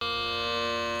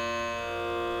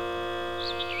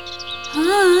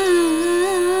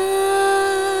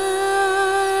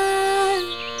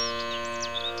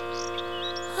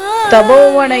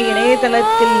தபோவன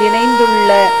இணையதளத்தில் இணைந்துள்ள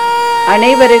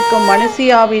அனைவருக்கும்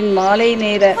மனுசியாவின் மாலை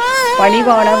நேர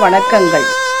பணிவான வணக்கங்கள்.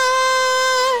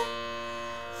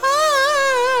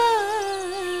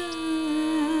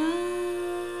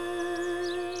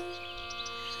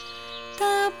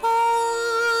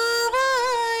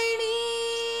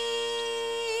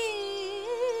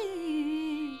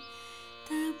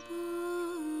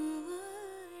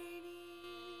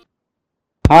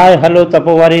 Hi, hello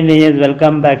Tapovari Niyaz,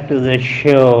 welcome back to the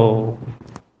show.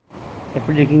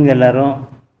 எப்படி இருக்கீங்க எல்லாரும்?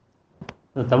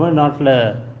 தமிழ்நாட்டில்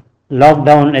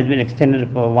lockdown has been extended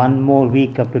for one more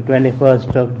week up to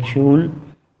 21st of June.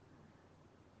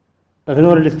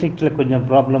 11 டிஸ்ட்ரிக்டில் கொஞ்சம்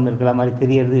ப்ராப்ளம் இருக்கிற மாதிரி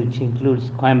தெரியுது, which includes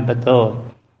கோயம்புத்தூர்.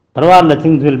 பரவாயில்ல,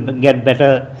 things will get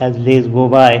better as days go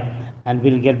by and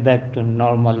we'll get back to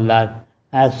normal life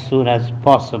as soon as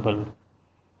possible.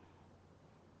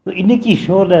 இன்னைக்கு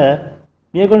ஷோவில்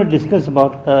we are going to discuss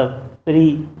about a very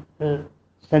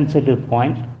sensitive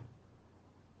point.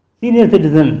 Senior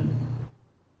citizen,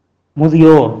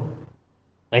 முதியோர்,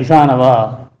 வயசானவா,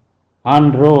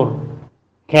 ஆன்றோர்,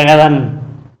 கிழவன்,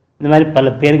 இந்த மாதிரி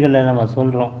பல பேர்களை நம்ம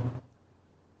சொல்கிறோம்.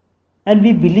 And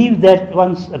we believe that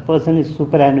once a person is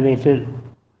superannuated,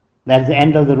 that's the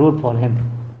end of the road for him.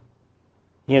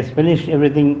 He has finished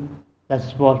everything that's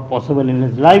was possible in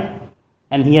his life,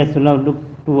 and he has to now look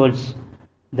towards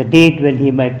the date when he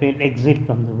might exit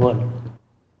from the world.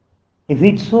 Is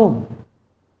it so?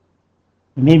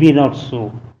 Maybe not so.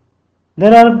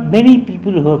 There are many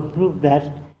people who have proved that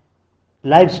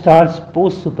life starts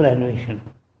post-superannuation.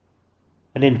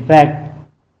 But in fact,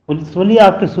 it's only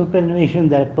after superannuation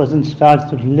that a person starts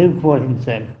to live for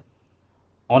himself.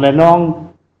 All along,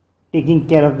 taking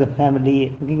care of the family,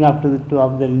 looking after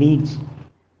the needs,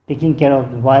 taking care of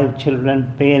the wife, children,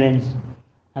 parents.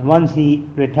 And once he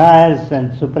retires and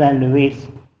superannuates,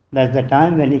 that's the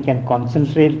time when he can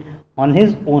concentrate on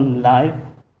his own life,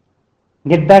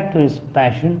 get back to his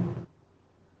passion,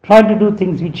 try to do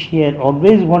things which he had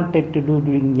always wanted to do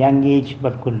during young age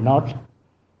but could not,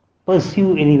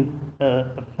 pursue any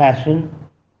passion,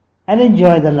 and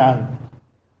enjoy the life.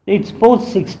 It's post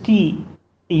 60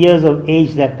 years of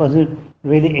age that person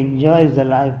really enjoys the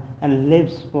life and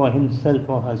lives for himself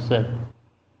or herself.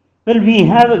 Well, we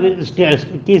have a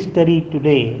case study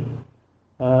today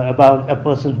about a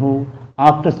person who,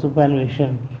 after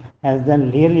superannuation, has done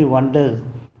really wonders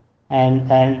and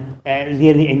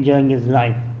really enjoying his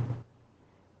life.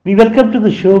 We welcome to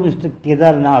the show Mr.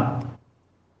 Kedar Nath,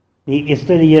 the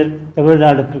yesteryear Tamil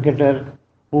Nadu cricketer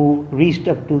who reached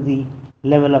up to the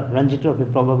level of Ranji Trophy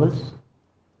probables,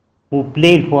 who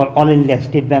played for All India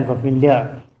State Bank of India,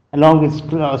 along with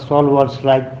stalwarts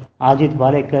like Ajit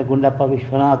Walekar, Gundappa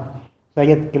Vishwanath,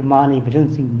 Syed Kilmani, Vishen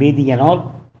Singh Bedi and all.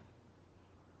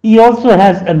 He also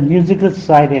has a musical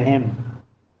side in him.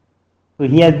 So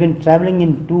he has been traveling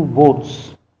in two boats.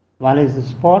 One is the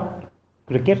sport,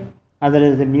 cricket, other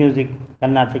is the music,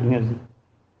 Carnatic music.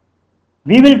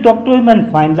 We will talk to him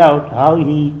and find out how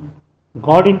he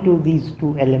got into these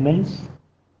two elements,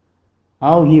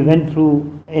 how he went through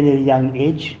at a young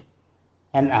age,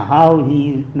 and how he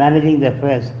is managing the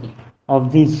affairs of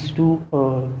these two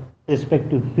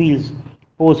respective fields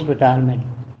post-retirement.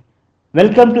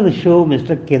 Welcome to the show,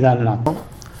 Mr. Kedar Nath.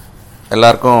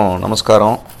 எல்லாருக்கும்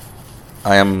நமஸ்காரம்.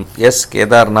 I am S.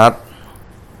 Kedar Nath,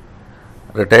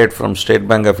 retired from State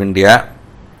Bank of India,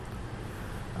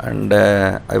 and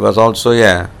I was also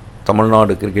a Tamil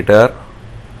Nadu cricketer,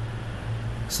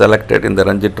 selected in the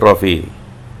Ranji Trophy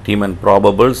team and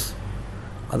probables.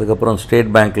 அதுக்கப்புறம் State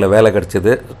பேங்க்கில் வேலை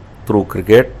கிடச்சிது through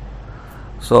cricket.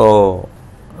 So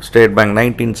State Bank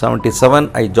 1977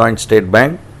 I join State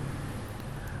Bank.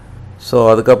 So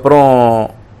அதுக்கப்புறம்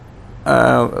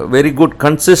very good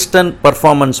consistent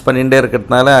performance பண்ணிகிட்டே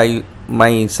இருக்கிறதுனால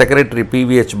my secretary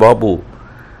PVH Babu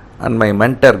and my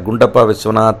mentor Gundappa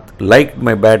Viswanath like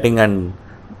my batting and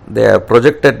they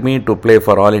projected me to play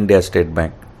for all India State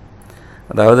Bank.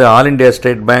 அதாவது all India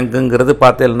State பேங்க்குங்கிறது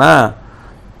பார்த்தேன்னா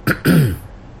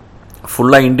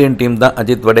ஃபுல்லாக Indian team தான்.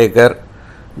 Ajit Wadekar,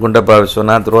 Gundappa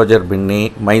Viswanath, Roger Binny,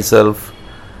 myself,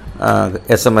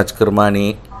 SMH Kirmani,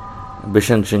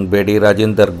 Bishan Singh Bedi,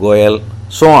 Rajinder Goel,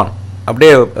 சோன்,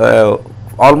 அப்படியே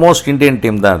almost Indian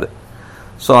team தான் அது.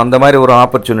 ஸோ அந்த மாதிரி ஒரு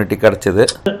ஆப்பர்ச்சுனிட்டி கிடச்சிது.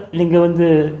 நீங்கள் வந்து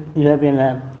you have been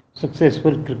a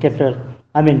successful cricketer.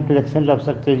 I mean, to the extent of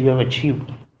success you have achieved,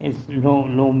 it's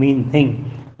no mean thing.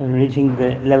 Reaching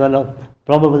the level of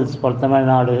probables for Tamil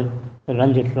Nadu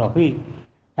Ranji Trophy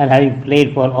and having played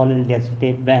for All India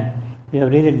State Bank, you have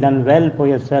really done well for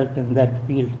yourself in that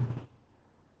field.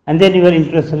 and then you were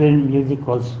interested in music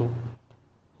also.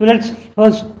 So let's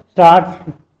first start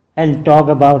and talk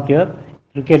about your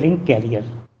cricketing career.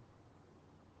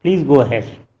 Please go ahead.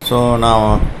 So நான்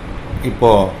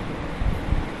இப்போது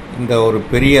இந்த ஒரு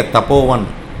பெரிய தபோவன்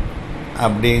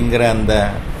அப்படிங்கிற அந்த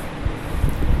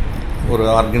ஒரு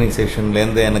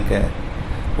ஆர்கனைசேஷன்லேருந்து எனக்கு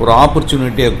ஒரு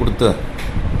ஆப்பர்ச்சுனிட்டியை கொடுத்து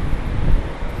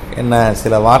என்ன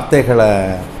சில வார்த்தைகளை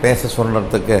பேச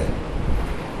சொல்கிறதுக்கு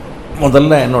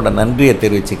முதல்ல என்னோடய நன்றியை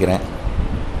தெரிவிச்சுக்கிறேன்.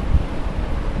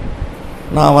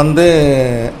 நான் வந்து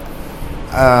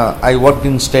I work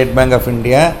in State Bank of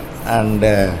India and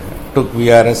took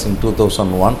VRS in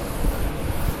 2001.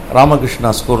 Ramakrishna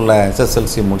ஸ்கூலில்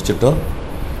எஸ்எஸ்எல்சி முடிச்சுட்டு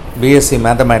பிஎஸ்சி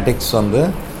மேத்தமேட்டிக்ஸ் வந்து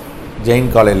ஜெயின்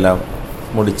காலேஜில்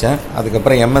முடித்தேன்.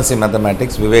 அதுக்கப்புறம் எம்எஸ்சி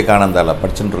மேத்தமேட்டிக்ஸ் விவேகானந்தாவில்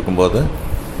படிச்சுட்டு இருக்கும்போது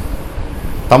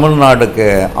தமிழ்நாடுக்கு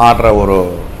ஆடுற ஒரு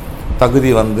தகுதி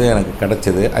வந்து எனக்கு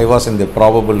கிடச்சிது. I was in the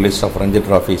probable list of Ranji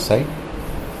trophy side.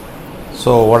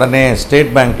 So உடனே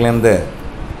ஸ்டேட் பேங்க்லேருந்து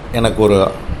எனக்கு ஒரு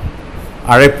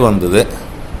அழைப்பு வந்தது.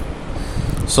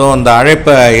 ஸோ அந்த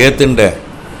அழைப்பை ஏற்றுண்டு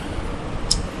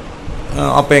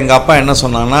அப்போ எங்கள் அப்பா என்ன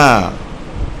சொன்னான்னா,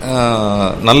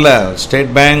 நல்ல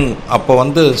ஸ்டேட் பேங்க் அப்போ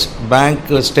வந்து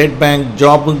ஸ்டேட் பேங்க்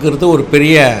ஜாபுங்கிறது ஒரு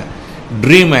பெரிய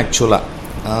ட்ரீம். ஆக்சுவலாக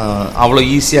அவ்வளோ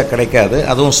ஈஸியாக கிடைக்காது.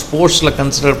 அதுவும் ஸ்போர்ட்ஸில்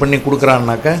கன்சிடர் பண்ணி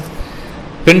கொடுக்குறான்னாக்கா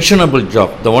pensionable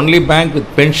job. The only bank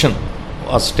with pension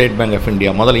was state Bank of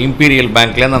India. முதல்ல இம்பீரியல்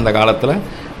பேங்க்லேருந்து அந்த காலத்தில்,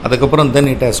 அதுக்கப்புறம் then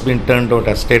it has been turned out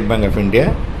as state Bank of India.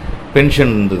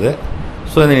 Pension இருந்தது.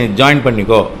 ஸோ நீ ஜாயின்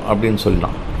பண்ணிக்கோ அப்படின்னு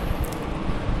சொல்லலாம்.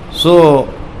 So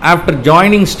after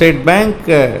joining state bank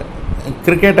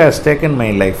cricket has taken my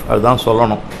life, அதுதான்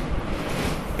சொல்லணும்.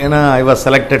 ஏன்னா I was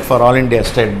selected for all India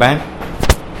State bank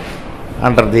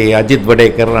under the Ajith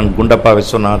வடேக்கர் and Gundappa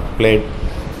Viswanath plate.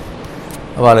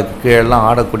 அவளுக்கு கீழெல்லாம்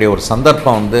ஆடக்கூடிய ஒரு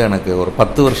சந்தர்ப்பம் வந்து எனக்கு ஒரு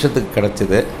 10 வருஷத்துக்கு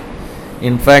கிடச்சிது.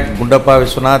 In fact Gundappa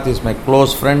Viswanath is my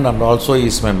close friend and also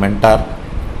is my mentor.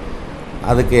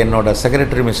 அதுக்கு என்னோடய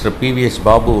செக்ரட்டரி மிஸ்டர் பிவிஎஸ்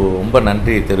பாபு ரொம்ப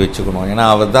நன்றி தெரிவிச்சுக்கணும். ஏன்னா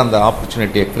அவர் தான் அந்த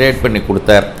ஆப்பர்ச்சுனிட்டியை க்ரியேட் பண்ணி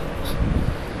கொடுத்தார்.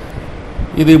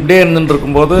 இது இப்படியே இருந்துட்டு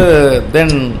இருக்கும்போது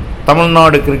தென்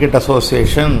Tamil Nadu cricket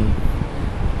association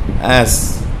has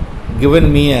given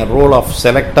me a role of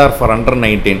selector for under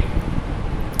 19.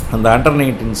 அந்த அண்டர்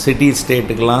 19 சிட்டி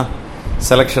ஸ்டேட்டுக்கெலாம்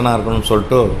செலெக்ஷனாக இருக்கணும்னு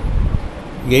சொல்லிட்டு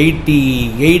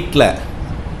 88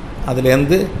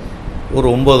 அதுலேருந்து ஒரு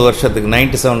 9 வருஷத்துக்கு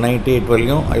 97-98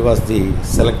 வரையும் I was the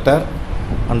selector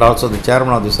and also the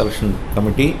chairman of the selection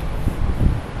committee.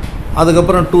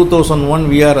 அதுக்கப்புறம்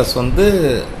 2001 விஆர்எஸ் வந்து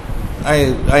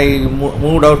I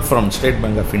moved out from State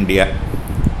Bank of India.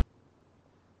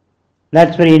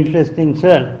 That's very interesting,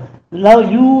 sir. Now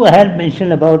you had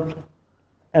mentioned about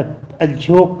a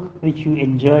joke which you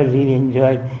enjoyed, really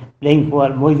enjoyed, playing for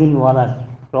Moidinwala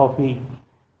Trophy,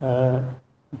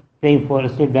 playing for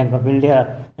State Bank of India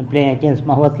and playing against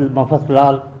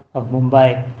Mafatlal of Mumbai,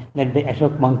 led by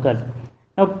Ashok Mankad.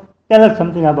 Now tell us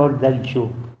something about that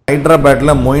joke.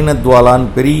 ஹைதராபாத்தில் மொயினத்வாலான்னு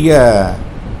பெரிய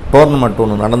tournament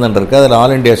ஒன்று நடந்துட்டுருக்கு. அதில்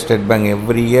all India State Bank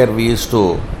every year we used to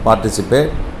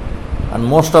participate and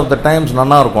most of the times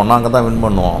நல்லா இருக்கும், நாங்கள் தான் win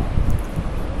பண்ணுவோம்.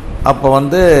 அப்போ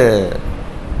வந்து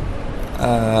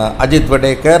அஜித்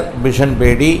வடேக்கர், பிஷன்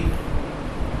பேடி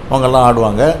அவங்கெல்லாம்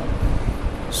ஆடுவாங்க.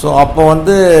 ஸோ அப்போ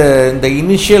வந்து இந்த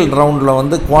இனிஷியல் ரவுண்டில்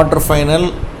வந்து quarter final,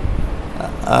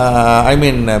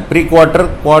 pre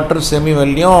quarter semi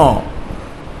வரலையும்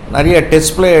நிறைய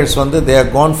டெஸ்ட் பிளேயர்ஸ் வந்து they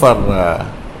are gone for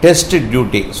test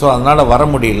duty. So அதனால் வர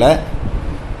முடியல.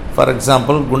 For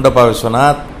example Gundappa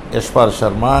Viswanath, Yashpal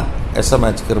Sharma,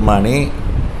 SMH Kirmani,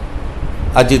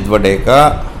 Ajit Wadekar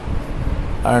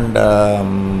and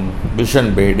Bishan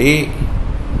Bedi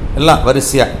எல்லாம்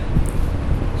வரிசையாக.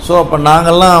 ஸோ அப்போ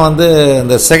நாங்கள்லாம் வந்து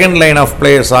இந்த செகண்ட் லைன் ஆஃப்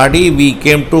பிளேயர்ஸ் ஆடி we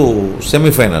came to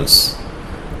semifinals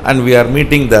and we are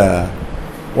meeting the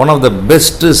one of the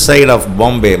best side of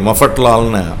Bombay.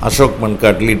 மஃபட்லால்னு அசோக்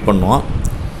மன்காட் லீட்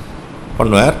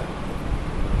பண்ணுவார்.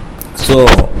 ஸோ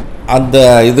அந்த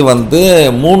இது வந்து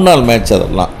 3 நாள் மேட்ச்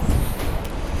அதெல்லாம்.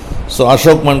 So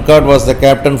Ashok Mankad was the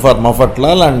captain for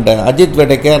Mafatlal and Ajit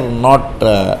Vadekar not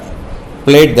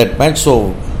played that match. So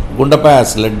Gundappa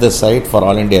has led the side for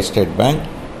All India State Bank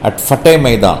at Fateh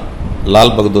Maidan, Lal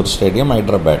Bahadur Stadium,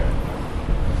 Hyderabad.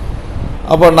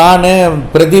 அப்போ நான்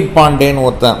பிரதீப் பாண்டேன்னு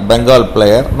ஒருத்தன் Bengal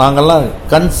player. நாங்கள்லாம்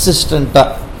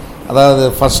கன்சிஸ்டண்ட்டாக, அதாவது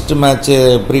first match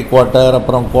pre quarter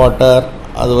அப்புறம் quarter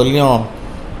அது வரையும்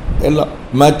எல்லா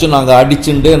மேட்சும் நாங்கள்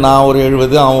அடிச்சுட்டு நான் ஒரு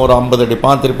 70, அவன் ஒரு 50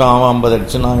 அடிப்பான், திருப்பி அவன் 50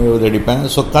 அடிச்சு நான் 70 அடிப்பேன்.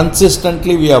 So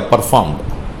consistently we have performed,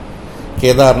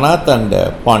 Kedarnath and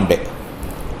Pandey.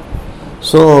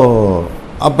 So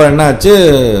அப்போ என்னாச்சு,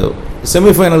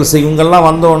 செமிஃபைனல்ஸ் இவங்கெல்லாம்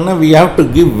வந்தோடனே we have to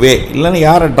give way, இல்லைன்னா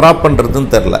யாரை ட்ராப்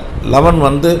பண்ணுறதுன்னு தெரில. 11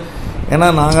 வந்து ஏன்னா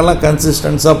நாங்கள்லாம்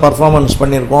கன்சிஸ்டன்ஸாக பர்ஃபார்மன்ஸ்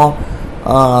பண்ணியிருக்கோம்,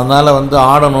 அதனால் வந்து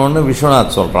ஆடணும்னு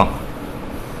விஸ்வநாத் சொல்கிறான்.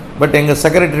 பட் எங்கள்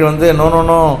செக்ரட்டரி வந்து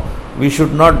no we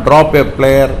should not drop a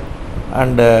player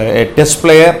and a test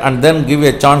player and then give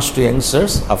a chance to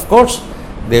youngsters. Of course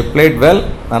they played well,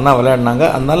 நல்லா விளையாடினாங்க.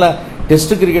 அதனால்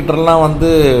டெஸ்ட் கிரிக்கெட்டர்லாம் வந்து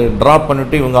ட்ராப்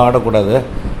பண்ணிவிட்டு இவங்க ஆடக்கூடாது.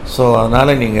 ஸோ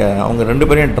அதனால் நீங்கள் அவங்க 2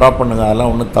 பேரையும் ட்ராப் பண்ணுங்கள்,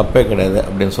 அதெல்லாம் ஒன்றும் தப்பே கிடையாது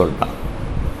அப்படின்னு சொல்லிட்டான்.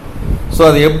 ஸோ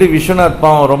அது எப்படி விஸ்வநாத்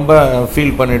பாவம் ரொம்ப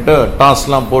ஃபீல் பண்ணிவிட்டு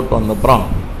டாஸ்லாம் போட்டு வந்தப்புறம்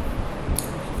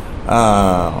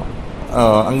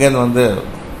அங்கேருந்து வந்து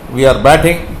வி ஆர்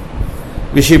பேட்டிங்,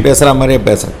 விஷி பேசுகிற மாதிரியே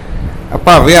பேசுகிறேன்.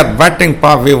 அப்பா வி ஆர் பேட்டிங்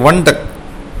பா, we won the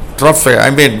trophy, I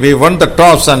mean we won the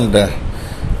toss and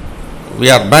we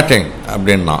are batting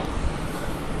அப்படின்னா.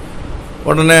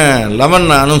 உடனே 11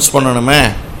 அனௌன்ஸ் பண்ணணுமே.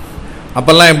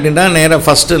 அப்போல்லாம் எப்படின்னா நேராக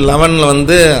ஃபஸ்ட்டு 11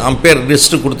 வந்து அம்பையர்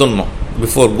லிஸ்ட்டு கொடுத்துடணும்.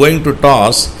 Before going to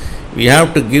toss we have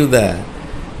to give the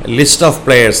list of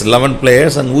players, 11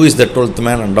 players, and who is the 12th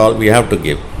man and all we have to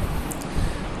give.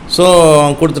 So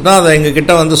கொடுத்துட்டா அதை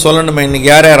எங்ககிட்ட வந்து சொல்லணுமே இன்றைக்கி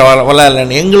யார் யார்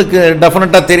விளையாடலன்னு. எங்களுக்கு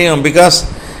டெஃபினட்டாக தெரியும், பிகாஸ்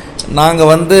நாங்கள்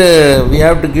வந்து we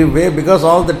have to give way because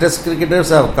all the test cricketers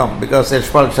have come, because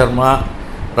Yashpal Sharma,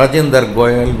 Rajinder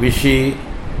Goel, Vishy,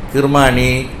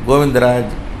 Kirmani,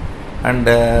 Govindaraj and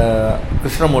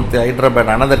Krishnamurthy,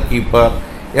 Hyderabad another keeper,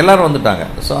 எல்லோரும் வந்துட்டாங்க.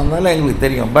 ஸோ அதனால் எங்களுக்கு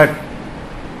தெரியும். பட்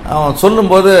அவன்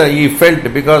சொல்லும்போது he felt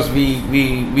because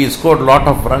we scored lot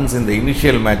of runs in the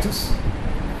initial matches.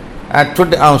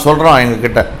 Today அவன் சொல்கிறான்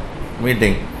எங்ககிட்ட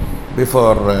meeting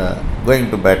before going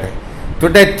to batting,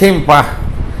 today team பா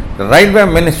ரயில்வே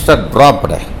மினிஸ்டர்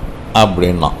ட்ராப்டு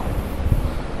அப்படின்னா.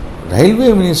 ரயில்வே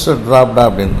மினிஸ்டர் ட்ராப்டா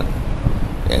அப்படின்னு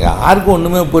எங்கள் யாருக்கும்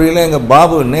ஒன்றுமே புரியல. எங்கள்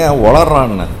பாபு இன்னும்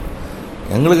வளர்றான்னு.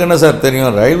 எங்களுக்கு என்ன சார்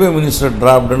தெரியும், ரயில்வே மினிஸ்டர்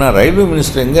ட்ராப்டுன்னா ரயில்வே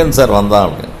மினிஸ்டர் எங்கேன்னு சார் வந்தான்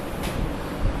அப்படின்னு.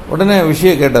 உடனே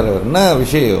விஷயம் கேட்டார், என்ன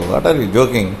விஷயம், what are you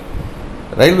joking,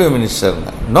 railway minister?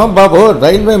 No Babu,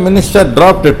 railway minister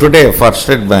dropped today for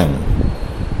State Bank.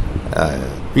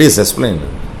 Please explain,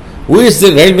 who is the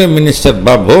railway minister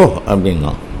Babu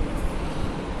அப்படின்னா.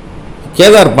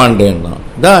 கேதார் பாண்டேன்னா.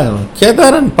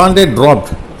 கேதார் அண்ட் பாண்டே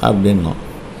ட்ராப்ட் அப்படின்னா,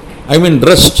 I mean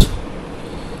rest.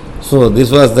 So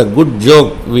this was the good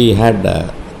joke we had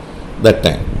that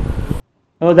time.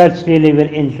 Oh, that's really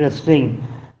very interesting.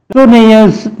 So,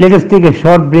 Nayas, let us take a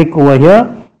short break over here.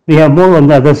 We have more on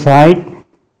the other side.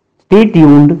 Stay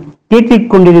tuned.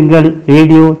 கேட்டுக்கொண்டிருங்கள்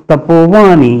radio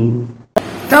Thappovani.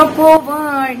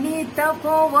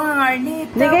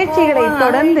 நிகழ்ச்சிகளை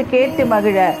தொடர்ந்து கேட்டு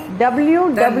மகிழ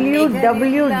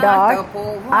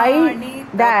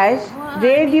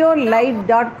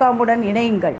www.i-radiolive.com உடன்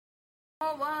இணையுங்கள்.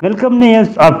 Welcome,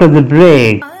 Nayas, after the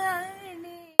break.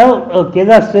 Now,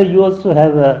 Kedar sir, you also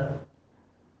have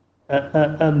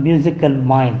a musical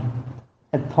mind,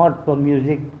 a thought for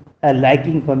music, a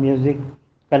liking for music,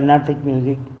 Carnatic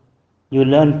music. You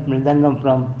learned Mridangam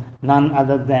from none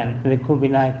other than Rekhu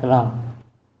Vinayak Ram,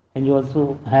 and you also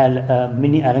had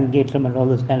mini Arangetram and all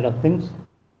those kind of things.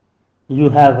 You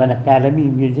have an academy,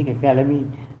 music academy,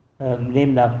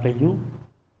 named after you,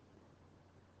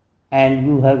 and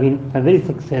you have been very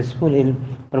successful in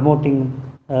promoting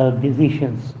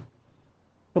musicians.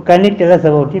 So can you tell us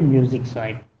about your music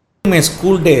side? My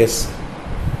school days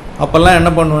அப்போல்லாம் என்ன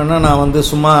பண்ணுவேன்னா, நான் வந்து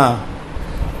சும்மா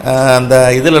அந்த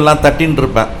இதிலெல்லாம் தட்டின்னு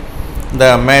இருப்பேன். இந்த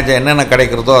மேஜை என்னென்ன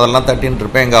கிடைக்கிறதோ அதெல்லாம் தட்டின்னு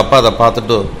இருப்பேன். எங்கள் அப்பா அதை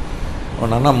பார்த்துட்டு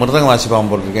ஒன்றா மிருதங்கம் வாசிப்பான்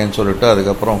போட்டிருக்கேன்னு சொல்லிட்டு,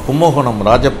 அதுக்கப்புறம் கும்பகோணம்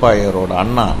ராஜப்பா ஐயரோட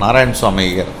அண்ணா நாராயணசுவாமி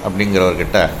ஐயர்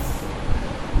அப்படிங்கிறவர்கிட்ட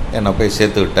என்னை போய்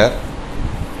சேர்த்துக்கிட்டார்.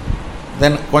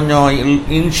 தென் கொஞ்சம்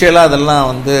இனிஷியலாக அதெல்லாம்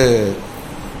வந்து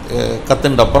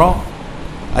கற்றுண்டப்புறம்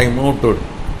ஐ move to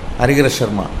ஹரிகர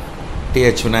Sharma,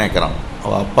 DH Vinayakram,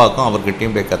 அவள் அப்பாவுக்கும்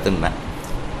அவர்கிட்டையும் போய் கற்றுனேன்.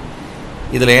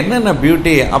 இதில் என்னென்ன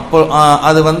பியூட்டி, அப்போ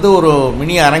அது வந்து ஒரு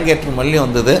மினி அரங்கேற்றம் மல்லி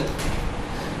வந்தது.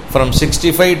 ஃப்ரம்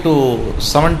 65 to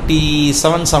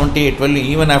 77, 78 வரையும்,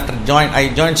 even after I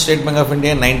join State Bank of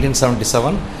India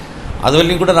 1977. அது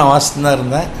வரையும் கூட நான் வாசித்து தான்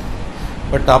இருந்தேன்.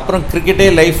 பட் அப்புறம் கிரிக்கெட்டே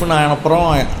லைஃப்னு அப்புறம்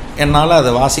என்னால்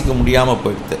அதை வாசிக்க முடியாமல்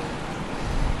போயிடுது.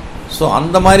 ஸோ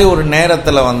அந்த மாதிரி ஒரு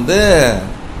நேரத்தில் வந்து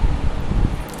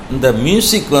இந்த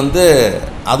மியூசிக் வந்து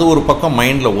அது ஒரு பக்கம்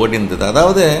மைண்டில் ஓடி இருந்தது.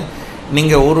 அதாவது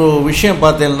நீங்கள் ஒரு விஷயம்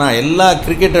பார்த்தீங்கன்னா, எல்லா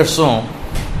கிரிக்கெட்டர்ஸும்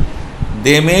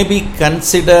தே may be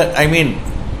consider, I mean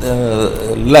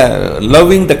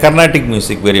loving the Carnatic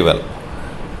music very well.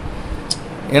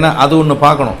 ஏன்னா அது ஒன்று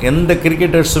பார்க்கணும், எந்த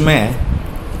கிரிக்கெட்டர்ஸுமே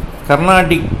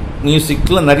கர்நாடிக்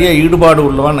மியூசிக்கில் நிறைய ஈடுபாடு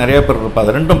உள்ளவா நிறைய பேர் இருப்பா.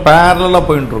 அது ரெண்டும் பேரலாக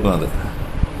போயின்ட்டுருக்கும்.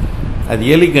 அது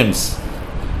எலிகன்ஸ்.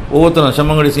 ஒவ்வொருத்தரும்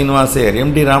செம்மங்குடி சீனிவாசர்,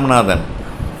 எம்டி ராமநாதன்,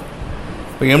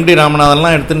 இப்போ எம்டி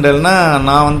ராமநாதன்லாம் எடுத்துட்டேன்னா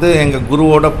நான் வந்து எங்கள்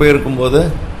குருவோடு போயிருக்கும்போது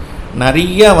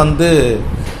நிறையா வந்து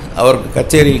அவருக்கு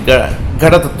கச்சேரி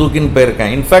கடத்தை தூக்கின்னு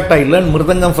போயிருக்கேன். In fact I learn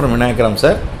mridangam from Vinayakram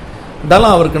sir.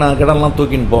 இருந்தாலும் அவருக்கு நான் கடலாம்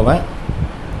தூக்கின்னு போவேன்.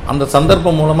 அந்த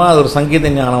சந்தர்ப்பம் மூலமாக அது ஒரு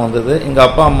சங்கீத ஞானம் வந்தது. எங்கள்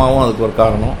அப்பா அம்மாவும் அதுக்கு ஒரு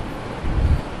காரணம்.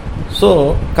 ஸோ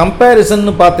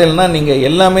கம்பேரிசன்னு பார்த்தீங்கன்னா நீங்கள்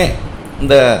எல்லாமே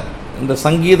இந்த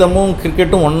சங்கீதமும்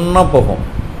கிரிக்கெட்டும் ஒன்றா போகும்.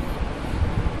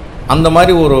 அந்த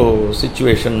மாதிரி ஒரு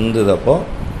சிச்சுவேஷன் இருந்தது. அப்போது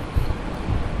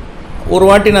ஒரு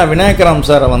வாட்டி நான் விநாயகராம்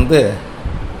சாரை வந்து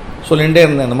சொல்லிகிட்டே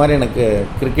இருந்தேன், இந்த மாதிரி எனக்கு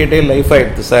கிரிக்கெட்டே லைஃப்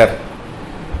ஆகிடுது சார்,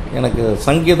 எனக்கு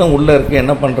சங்கீதம் உள்ளே இருக்குது,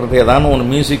 என்ன பண்ணுறது, ஏதானு ஒன்று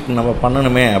மியூசிக் நம்ம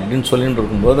பண்ணணுமே அப்படின்னு சொல்லிட்டு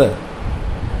இருக்கும்போது,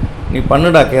 நீ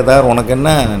பண்ணுடா கேதார், உனக்கு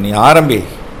என்ன, நீ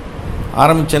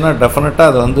ஆரம்பிச்சேன்னா டெஃபினட்டாக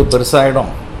அது வந்து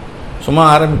பெருசாகிடும், சும்மா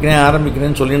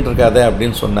ஆரம்பிக்கிறேன்னு சொல்லிகிட்டு இருக்காதே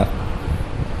அப்படின்னு சொன்னார்.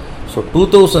 ஸோ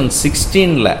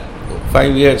 2016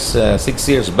 6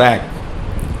 years பேக்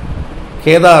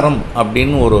கேதாரம்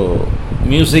அப்படின்னு ஒரு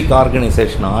மியூசிக்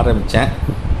ஆர்கனைசேஷன் ஆரம்பித்தேன்.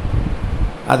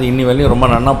 அது இன்னி வரையும் ரொம்ப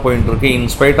நல்லா போயின்ட்டுருக்கு.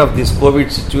 In spite of this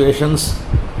Covid situations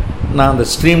நான் அந்த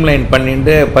ஸ்ட்ரீம்லைன்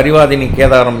பண்ணிட்டு பரிவாதினி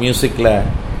கேதாரம் மியூசிக்கில்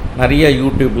நிறைய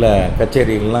யூடியூப்பில்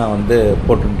கச்சேரிகள்லாம் வந்து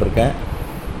போட்டுருக்கேன்.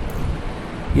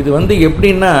 இது வந்து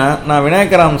எப்படின்னா, நான்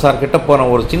விநாயகராம் சார் கிட்ட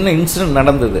போகிறேன், ஒரு சின்ன இன்சிடென்ட்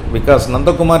நடந்தது. Because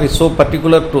Nandakumar is so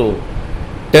particular to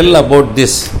tell about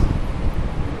this.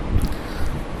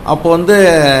 அப்போ வந்து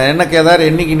என்ன கேதார்,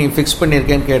 என்றைக்கு நீ ஃபிக்ஸ்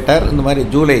பண்ணியிருக்கேன்னு கேட்டார். இந்த மாதிரி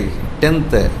ஜூலை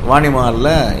 10th வாணிமஹாலில்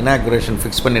இனாகுரேஷன்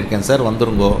ஃபிக்ஸ் பண்ணியிருக்கேன் சார்,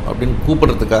 வந்துருங்கோ அப்படின்னு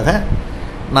கூப்பிட்றதுக்காக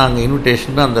நான் அங்கே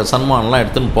இன்விடேஷன் அந்த சன்மானெலாம்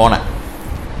எடுத்துன்னு போனேன்.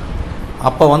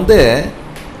 அப்போ வந்து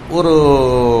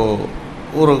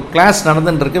ஒரு கிளாஸ்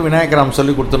நடந்துட்டுருக்கு, விநாயகராம்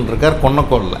சொல்லி கொடுத்துட்டுருக்கார்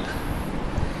கொன்னக்கோலில்.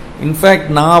 இன்ஃபேக்ட்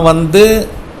நான் வந்து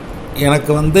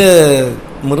எனக்கு வந்து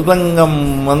மிருதங்கம்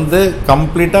வந்து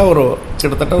கம்ப்ளீட்டாக ஒரு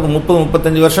கிட்டத்தட்ட ஒரு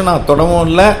 30-35 வருஷம் நான் தொடவும்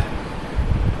இல்லை.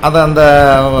 அதை அந்த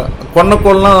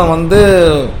கொன்னக்கோல்லாம் வந்து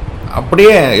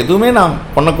அப்படியே எதுவுமே நான்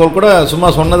கொன்னக்கோல் கூட சும்மா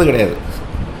சொன்னது கிடையாது.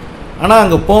 ஆனால்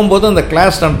அங்கே போகும்போது அந்த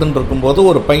கிளாஸ் நடந்துட்டு இருக்கும்போது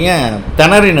ஒரு பையன்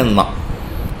திணறின்னு தான்,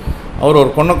 அவர்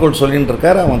ஒரு கொன்னக்கோள் சொல்லின்னு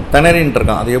இருக்கார், அவன் திணறின்னு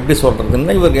இருக்கான். அது எப்படி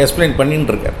சொல்கிறதுன்னு இவருக்கு எக்ஸ்பிளைன்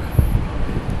பண்ணின்னு இருக்கார்.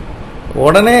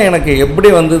 உடனே எனக்கு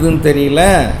எப்படி வந்ததுன்னு தெரியல,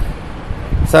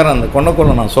 சார் அந்த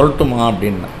கொன்னக்கோளை நான் சொல்லட்டுமா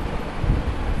அப்படின்னா.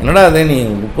 என்னடா அதே நீ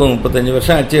 30-35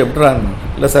 வருஷம் ஆச்சு எப்படிறான்னு.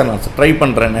 இல்லை சார் நான் ட்ரை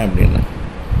பண்ணுறேன்னு அப்படின்னு.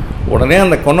 உடனே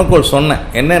அந்த கொன்னக்கோள் சொன்னேன்.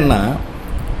 என்னென்னா,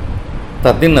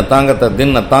 தத்தின்ன தாங்க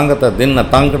தத்தின்ன தாங்க தத்தின்ன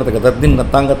தாங்கிறதுக்கு தத்தின்ன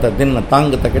தாங்க தத்தின்ன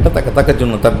தாங்கத்த கிட்ட தக்க தக்க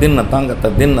ஜுன்னு தத்தின்ன தாங்க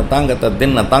தத்தின்ன தாங்க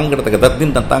தத்தின்ன தாங்கிறதுக்கு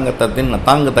தத்தின்ன தாங்க தத்தின்ன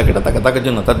தாங்கத்த கிட்ட தக்க தக்க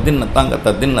ஜுன்னு தத்தின்ன தாங்க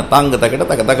தத்தின்ன தாங்கத்த கிட்ட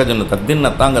தக்க தக்க ஜுன்னு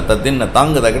தத்தின்ன தாங்க தத்தின்ன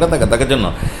தாங்கத கிட்ட தக்க தக்க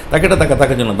ஜுன்னு தக்கிட்ட தக்க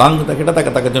தக்க ஜுன்னு தாங்கத்த கிட்ட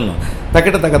தக்க தக்க ஜுன்னு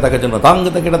தக்கிட்ட தக்க தக்க ஜுன்னு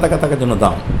தாங்கத்த கிட்ட தக்க தக்க ஜுன்னு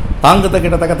தான் தாங்கத்த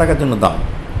கிட்ட தக்க தக்க ஜுன்னு தான்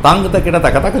தாங்கத்த கிட்ட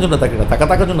தக்க தக்க ஜுன்னு தக்கிட்ட தக்க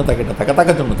தக்க ஜுன்னு தக்கிட்ட தக்க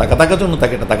தக்க ஜுன்னு தக்க தக்க ஜுன்னு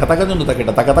தக்கிட்ட தக்க தக்க ஜுன்னு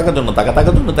தக்கிட்ட தக்க தக்க ஜுன்னு தக்க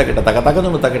தக்க ஜுன்னு தக்கிட்ட தக்க தக்க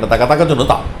ஜுன்னு தக்கிட்ட தக்க தக்க ஜுன்னு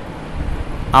தான்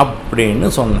அப்படின்னு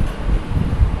சொன்னேன்.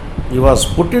 He was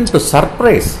put into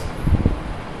surprise.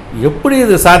 எப்படி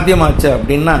இது சாத்தியமாச்சு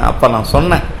அப்படின்னா, அப்போ நான்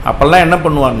சொன்னேன், அப்போல்லாம் என்ன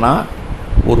பண்ணுவான்னா,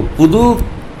 ஒரு புது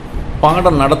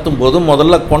பாடம் நடத்தும் போது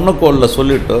முதல்ல கொன்னக்கோலில்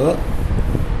சொல்லிவிட்டு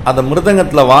அதை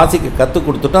மிருதங்கத்தில் வாசிக்க கற்றுக்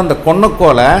கொடுத்துட்டு அந்த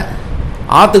கொன்னக்கோலை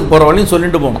ஆற்றுக்கு போகிற வழியும்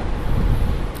சொல்லிட்டு போகணும்.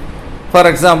 ஃபார்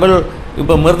எக்ஸாம்பிள்,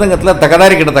 இப்போ மிருதங்கத்தில்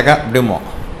தகதாரி கிட்டத்தக்க அப்படிமோ,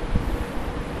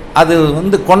 அது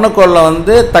வந்து கொன்னக்கோலில்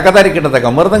வந்து தகதாரி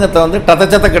கிட்டத்தக்க, மிருதங்கத்தை வந்து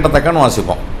டதச்சத்த கிட்டத்தக்கன்னு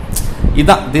வாசிப்போம்.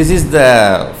 இதுதான் திஸ் இஸ் த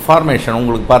ஃபார்மேஷன்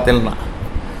உங்களுக்கு பார்த்தீங்கன்னா.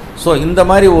 ஸோ இந்த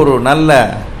மாதிரி ஒரு நல்ல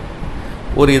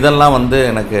ஒரு இதெல்லாம் வந்து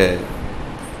எனக்கு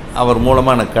அவர்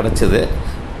மூலமாக எனக்கு கிடச்சிது.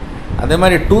 அதே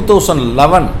மாதிரி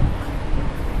 2011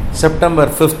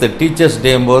 செப்டம்பர் 5th டீச்சர்ஸ்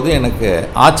டேம்போது எனக்கு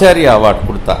ஆச்சாரியா அவார்ட்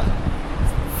கொடுத்தா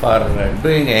for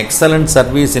doing excellent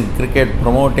service in cricket,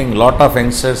 promoting lot of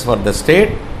youngsters for the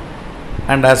state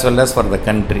and as well as for the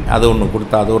country. அது ஒன்று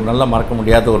கொடுத்தா. அது ஒரு நல்ல மறக்க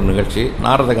முடியாத ஒரு நிகழ்ச்சி.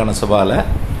 நாரத கணசபாவில்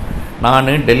நான்,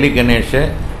 டெல்லி கணேஷ்,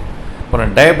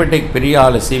 அப்புறம் டயபெட்டிக் பெரிய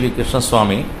ஆள் சிவி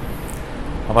கிருஷ்ணசுவாமி,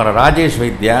 அப்புறம் ராஜேஷ்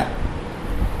வைத்யா,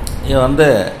 இது வந்து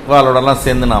இவாளோடலாம்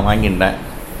சேர்ந்து நான் வாங்கிட்டேன்.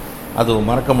 அது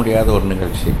மறக்க முடியாத ஒரு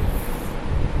நிகழ்ச்சி.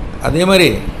 அதே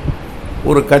மாதிரி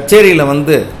ஒரு கச்சேரியில்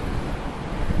வந்து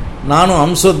நானும்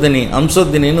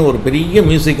அம்சோத்தினின்னு ஒரு பெரிய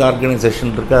மியூசிக்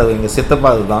ஆர்கனைசேஷன் இருக்குது, அது எங்கள் சித்தப்பா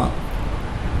அதுதான்.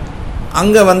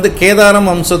 அங்கே வந்து கேதாரம்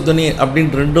அம்சோத்தினி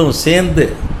அப்படின்ட்டு ரெண்டும் சேர்ந்து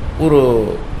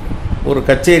ஒரு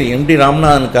கச்சேரி எம்டி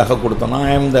ராமநாதனுக்காக கொடுத்தோம். நான்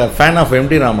I am the fan of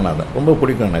MD Ramanathan, ரொம்ப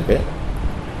பிடிக்கும் எனக்கு.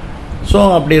 ஸோ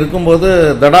அப்படி இருக்கும்போது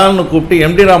தடால்னு கூப்பிட்டு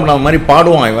எம்டி ராமநாதன் மாதிரி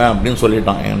பாடுவான் இவன் அப்படின்னு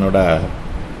சொல்லிட்டான் என்னோட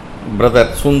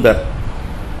பிரதர் சுந்தர்.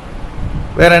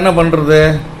 வேறு என்ன பண்ணுறது,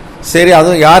 சரி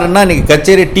அதுவும் யாருன்னா இன்றைக்கி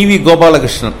கச்சேரி டிவி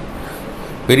கோபாலகிருஷ்ணன்,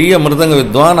 பெரிய மிருதங்க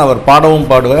வித்வான், அவர் பாடவும்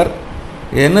பாடுவார்,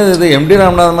 என்னது இது எம்டி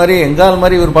ராமநாத் மாதிரி எங்கால்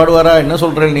மாதிரி இவர் பாடுவாரா, என்ன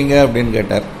சொல்கிறேன் நீங்கள் அப்படின்னு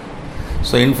கேட்டார்.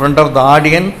 So in front of the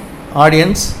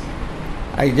audience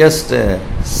I just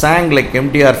sang like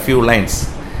MTR few lines.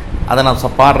 அதை நான்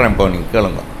பாடுறேன், இப்போ நீங்கள்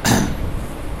கேளுங்க.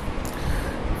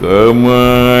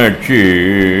 கமாட்சி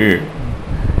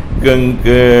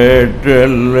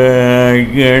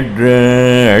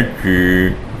கங்கடலாயடாட்சி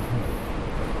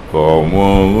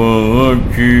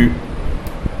கமாட்சி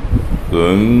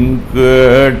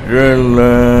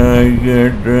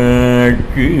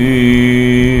கங்கடலாயடாட்சி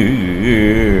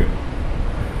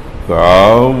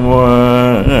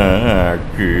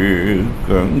காமாட்சி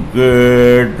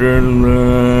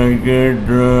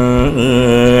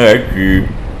கங்கடலாயடாட்சி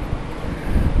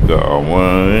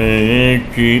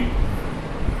காமாட்சி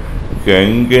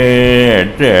கங்கடலாயடாட்சி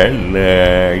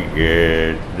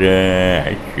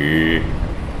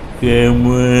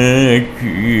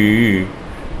காமாட்சி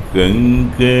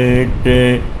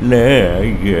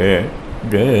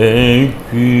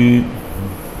கங்கடலாயடாட்சி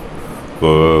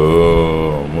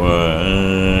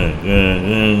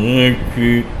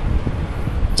காமாட்சி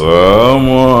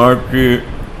காமாட்சி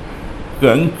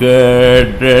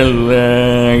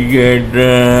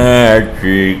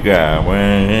கங்கடலாயடாட்சி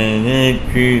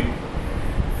காமாட்சி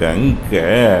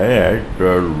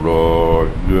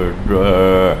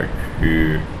கங்கடலாயடாட்சி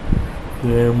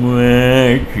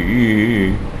காமாட்சி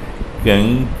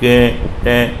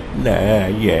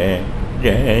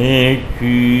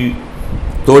கங்கடலாயடாட்சி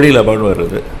தோடியில் பாடுவார்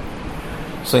அது.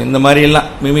 ஸோ இந்த மாதிரியெல்லாம்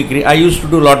mimicry I used to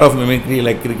do lot of mimicry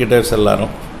like cricketers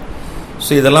எல்லாரும்.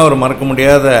 ஸோ இதெல்லாம் ஒரு மறக்க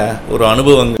முடியாத ஒரு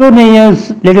அனுபவங்கள். So, Nayas,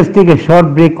 let us take a short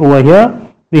break over here.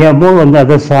 We have more on the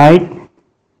other side.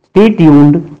 Stay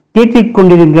tuned.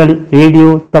 கேட்டுக்கொண்டிருங்கள் ரேடியோ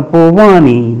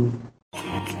தப்போவாணி.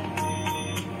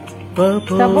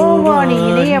 தபோவாணி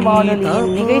இணைய வானொலியின்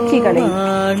நிகழ்ச்சிகளை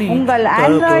உங்கள்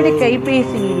ஆண்ட்ராய்டு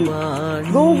கைபேசியில்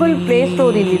கூகுள் பிளே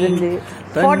ஸ்டோரில் இருந்து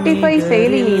ஸ்பாட்டிஃபை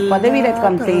செயலியை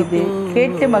பதிவிறக்கம் செய்து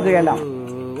கேட்டு மகிழலாம்.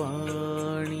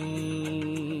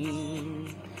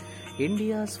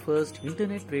 India's first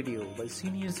internet radio by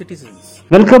senior citizens.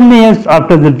 Welcome, Nayas,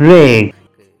 after the break.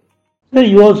 So,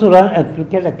 you also run a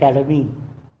cricket academy.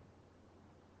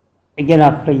 Again,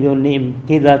 after your name,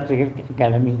 Kedar Cricket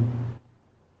Academy.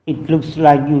 It looks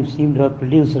like you seem to have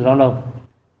produced a lot of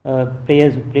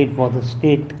players who played for the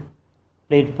state,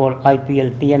 played for IPL,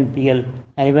 TNPL,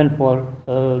 and even for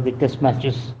the test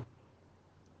matches.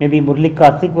 Maybe Murli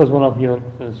Karthik was one of your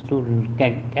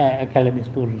academy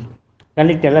students. Can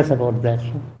you tell us about that?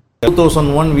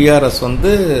 2001 VRS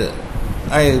வந்து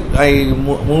I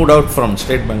moved out from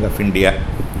State Bank of India.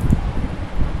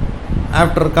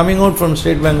 After coming out from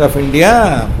State Bank of India,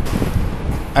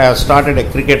 I have started a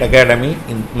cricket academy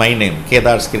in my name,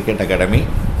 Kedar's Cricket Academy,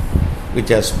 which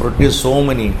has produced so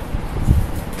many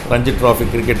Ranji Trophy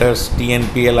cricketers,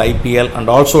 TNPL, IPL and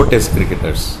also test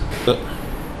cricketers.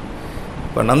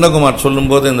 இப்போ நந்தகுமார்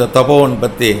சொல்லும்போது இந்த தபோவன்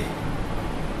பற்றி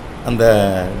அந்த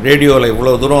ரேடியோவில்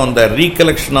இவ்வளோ தூரம் அந்த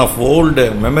recollection of old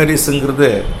மெமரிஸுங்கிறது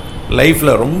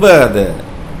லைஃப்பில் ரொம்ப அது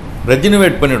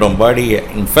ரெஜினுவேட் பண்ணிவிடும் பாடியை.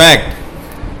 இன்ஃபேக்ட்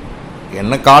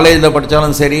என்ன காலேஜில்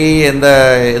படித்தாலும் சரி, எந்த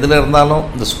இதில் இருந்தாலும்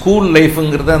இந்த ஸ்கூல்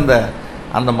லைஃபுங்கிறது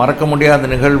அந்த மறக்க முடியாத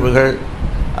நிகழ்வுகள்,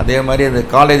 அதே மாதிரி அந்த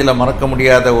காலேஜில் மறக்க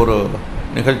முடியாத ஒரு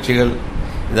நிகழ்ச்சிகள்,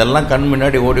 இதெல்லாம் கண்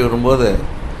முன்னாடி ஓடி வரும்போது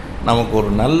நமக்கு ஒரு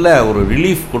நல்ல ஒரு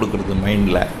ரிலீஃப் கொடுக்குறது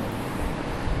மைண்டில்.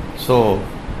 So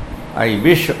I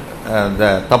wish the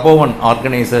Tapovan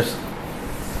organisers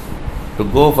to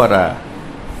go for a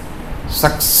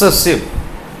successive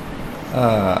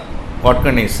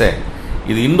ஆர்கனைஸே.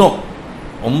 இது இன்னும்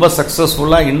ரொம்ப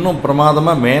சக்ஸஸ்ஃபுல்லாக இன்னும்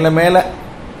பிரமாதமாக மேலே மேலே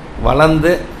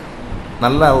வளர்ந்து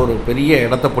நல்ல ஒரு பெரிய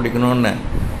இடத்த பிடிக்கணும்னு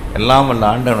எல்லாம் வல்ல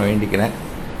ஆண்டவனை வேண்டிக்கிறேன்.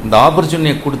 இந்த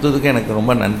ஆப்பர்ச்சுனிட்டியை கொடுத்ததுக்கு எனக்கு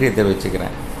ரொம்ப நன்றியை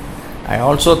தெரிவிச்சுக்கிறேன். I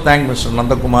also thank Mr.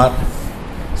 Nandakumar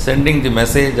sending the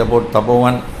message about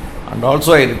Tapovan, and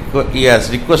also he has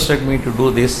requested me to do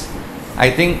this. I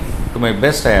think to my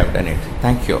best I have done it.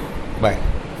 Thank you. Bye.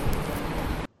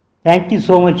 Thank you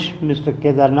so much, Mr.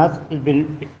 Kedarnath. It's been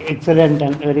excellent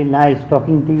and very nice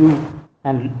talking to you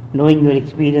and knowing your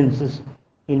experiences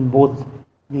in both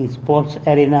the sports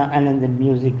arena and in the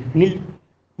music field.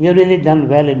 You have really done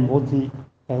well in both the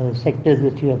sectors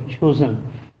that you have chosen.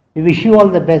 We wish you all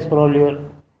the best for all your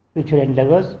future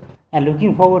endeavors and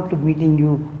looking forward to meeting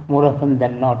you more often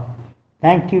than not.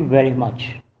 Thank you very much.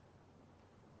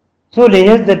 So,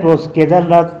 ladies, that was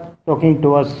Kedarnath talking to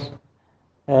us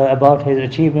about his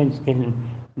achievements in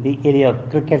the area of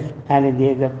cricket and in the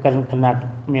area of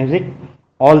Carnatic music.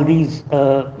 All these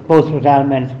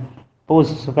post-retirement,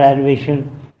 post-superannuation,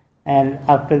 and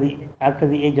after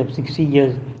the age of 60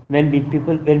 years, when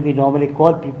we normally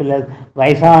call people as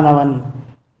Vaisanavan,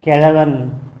 Kelavan,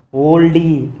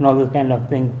 oldie, and all those kind of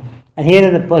things. And here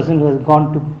is a person who has gone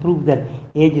to prove that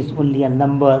age is only a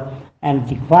number and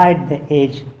defied the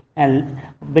age and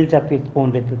built up its own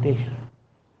reputation.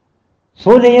 So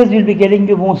the years we'll be getting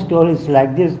you more stories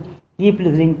like this. Keep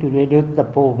listening to Radio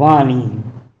Tapovani.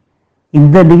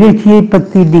 இந்த நிகழ்ச்சியை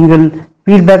பற்றி நீங்கள்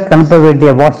feedback அனுப்ப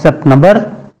வேண்டிய WhatsApp number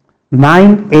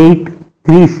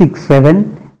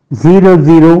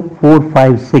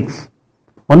 9836700456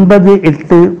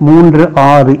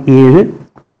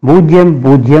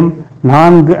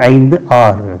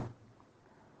 9836700456.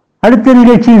 அடுத்த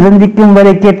நிகழ்ச்சியை சந்திக்கும்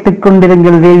வரை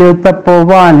கேட்டுக்கொண்டிருங்கள் ரேடியோ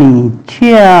தப்போவானி.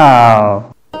 சியாவ்.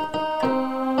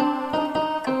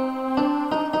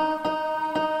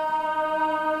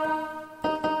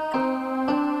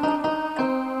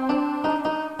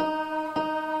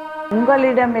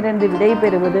 உங்களிடமிருந்து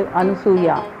விடைபெறுவது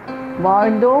அன்சூயா.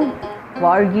 வாழ்ந்தோம்,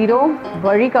 வாழ்கிறோம்,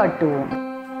 வழிகாட்டுவோம்.